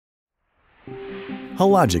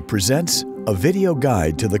Hologic presents a video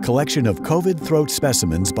guide to the collection of COVID throat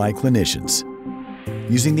specimens by clinicians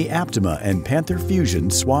using the Aptima and Panther Fusion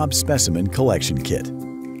Swab Specimen Collection Kit.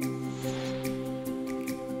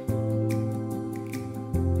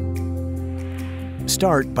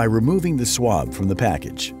 Start by removing the swab from the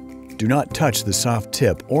package. Do not touch the soft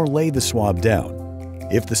tip or lay the swab down.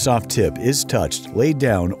 If the soft tip is touched, laid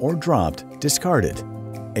down, or dropped, discard it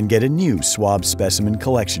and get a new swab specimen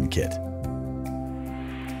collection kit.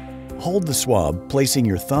 Hold the swab, placing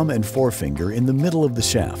your thumb and forefinger in the middle of the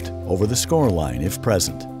shaft, over the score line if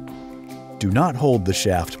present. Do not hold the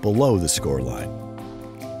shaft below the score line.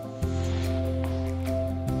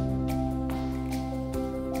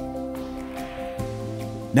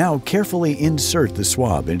 Now carefully insert the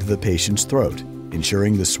swab into the patient's throat,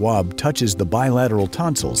 ensuring the swab touches the bilateral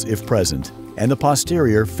tonsils if present and the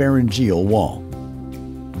posterior pharyngeal wall.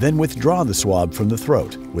 Then withdraw the swab from the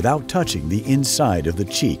throat without touching the inside of the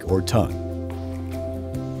cheek or tongue.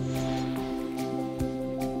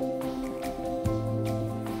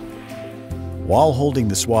 While holding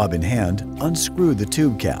the swab in hand, unscrew the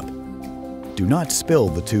tube cap. Do not spill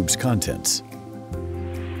the tube's contents.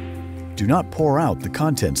 Do not pour out the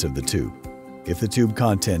contents of the tube. If the tube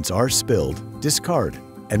contents are spilled, discard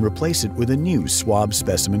and replace it with a new swab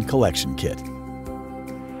specimen collection kit.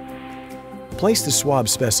 Place the swab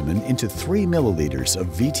specimen into 3 milliliters of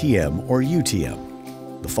VTM or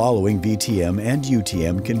UTM. The following VTM and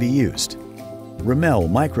UTM can be used: Rimmel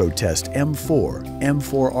Microtest M4,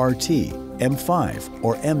 M4RT, M5,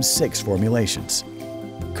 or M6 formulations,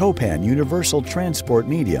 Copan Universal Transport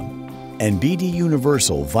Medium, and BD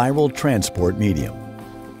Universal Viral Transport Medium.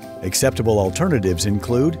 Acceptable alternatives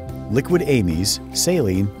include liquid amines,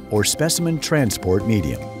 saline, or specimen transport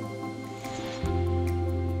medium.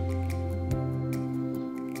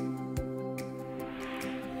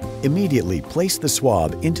 Immediately place the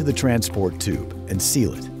swab into the transport tube and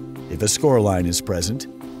seal it. If a score line is present,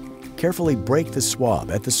 carefully break the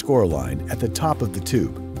swab at the score line at the top of the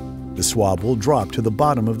tube. The swab will drop to the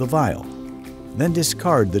bottom of the vial. Then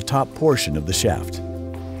discard the top portion of the shaft.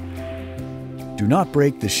 Do not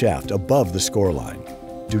break the shaft above the score line.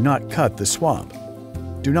 Do not cut the swab.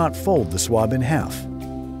 Do not fold the swab in half.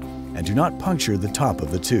 And do not puncture the top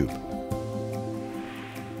of the tube.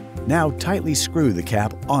 Now tightly screw the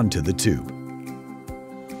cap onto the tube.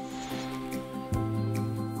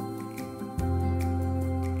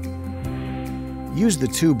 Use the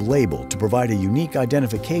tube label to provide a unique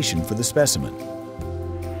identification for the specimen.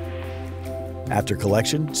 After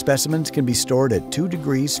collection, specimens can be stored at 2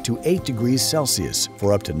 degrees to 8 degrees Celsius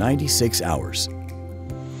for up to 96 hours.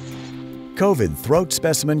 COVID throat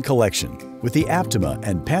specimen collection with the Aptima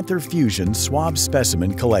and Panther Fusion Swab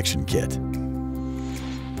Specimen Collection Kit.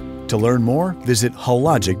 To learn more, visit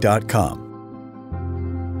hologic.com.